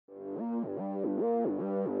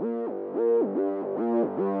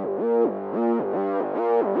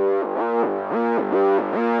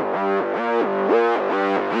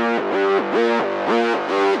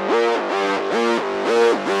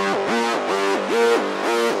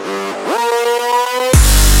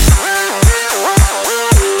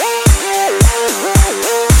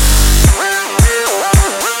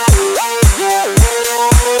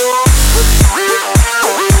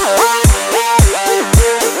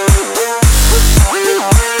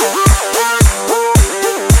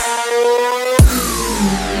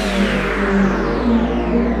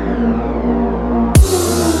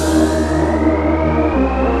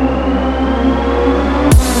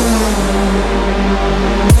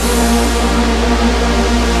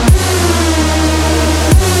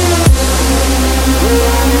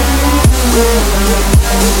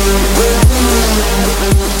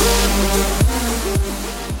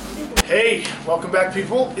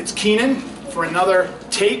people, it's Keenan for another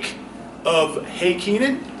take of Hey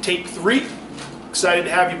Keenan, take 3. Excited to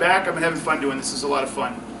have you back. I've been having fun doing this. This is a lot of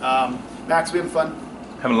fun. Max, we having fun?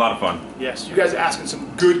 Having a lot of fun. Yes, you guys are asking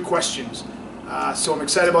some good questions. So I'm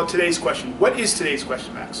excited about today's question. What is today's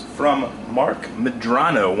question, Max? From Mark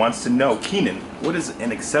Medrano wants to know, Keenan, what is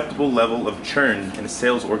an acceptable level of churn in a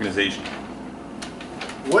sales organization?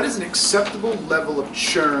 What is an acceptable level of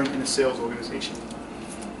churn in a sales organization?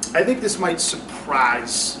 I think this might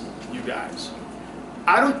surprise you guys.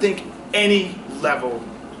 I don't think any level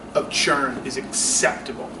of churn is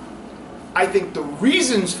acceptable. I think the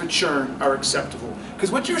reasons for churn are acceptable.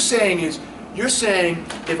 Because what you're saying is, you're saying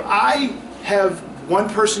if I have 1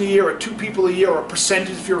 person a year or 2 people a year or a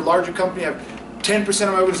percentage, if you're a larger company, I have 10%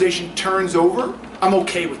 of my organization turns over, I'm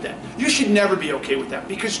okay with that. You should never be okay with that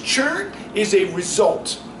because churn is a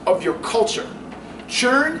result of your culture.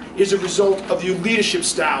 Churn is a result of your leadership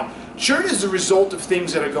style. Churn is a result of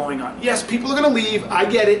things that are going on. Yes, people are going to leave. I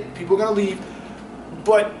get it. People are going to leave.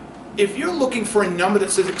 But if you're looking for a number that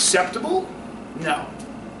says acceptable, no.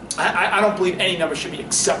 I don't believe any number should be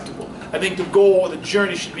acceptable. I think the goal or the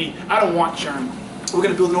journey should be, I don't want churn. We're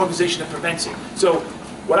going to build an organization that prevents it. So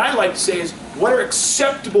what I like to say is, what are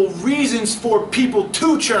acceptable reasons for people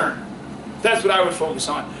to churn? That's what I would focus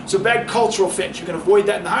on. So bad cultural fits, you can avoid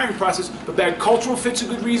that in the hiring process, but bad cultural fits are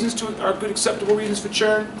good acceptable reasons for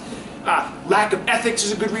churn. Lack of ethics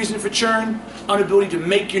is a good reason for churn. Inability to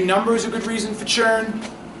make your number is a good reason for churn.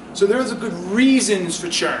 So there's a good reasons for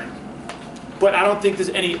churn. But I don't think there's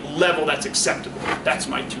any level that's acceptable. That's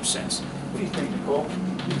my 2 cents. What do you think, Nicole?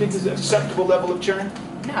 Do you think there's an acceptable level of churn?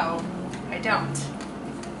 No, I don't.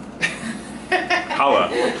 Holla.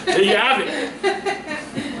 There you have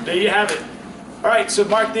it. There you have it. All right, so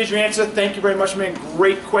Mark, there's your answer. Thank you very much, man.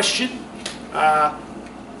 Great question.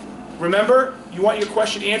 Remember, you want your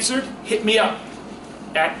question answered? Hit me up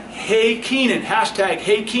at Hey Keenan, hashtag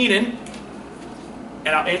Hey Keenan, and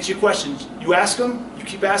I'll answer your questions. You ask them, you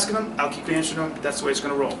keep asking them, I'll keep answering them. That's the way it's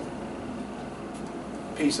going to roll.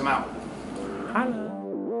 Peace, I'm out.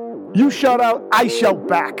 You shout out, I shout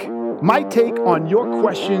back. My take on your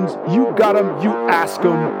questions, you got them, you ask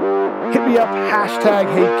them. Hit me up, hashtag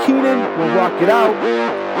Hey Keenan, we'll rock it out.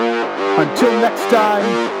 Until next time,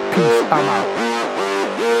 peace, I'm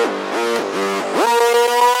out.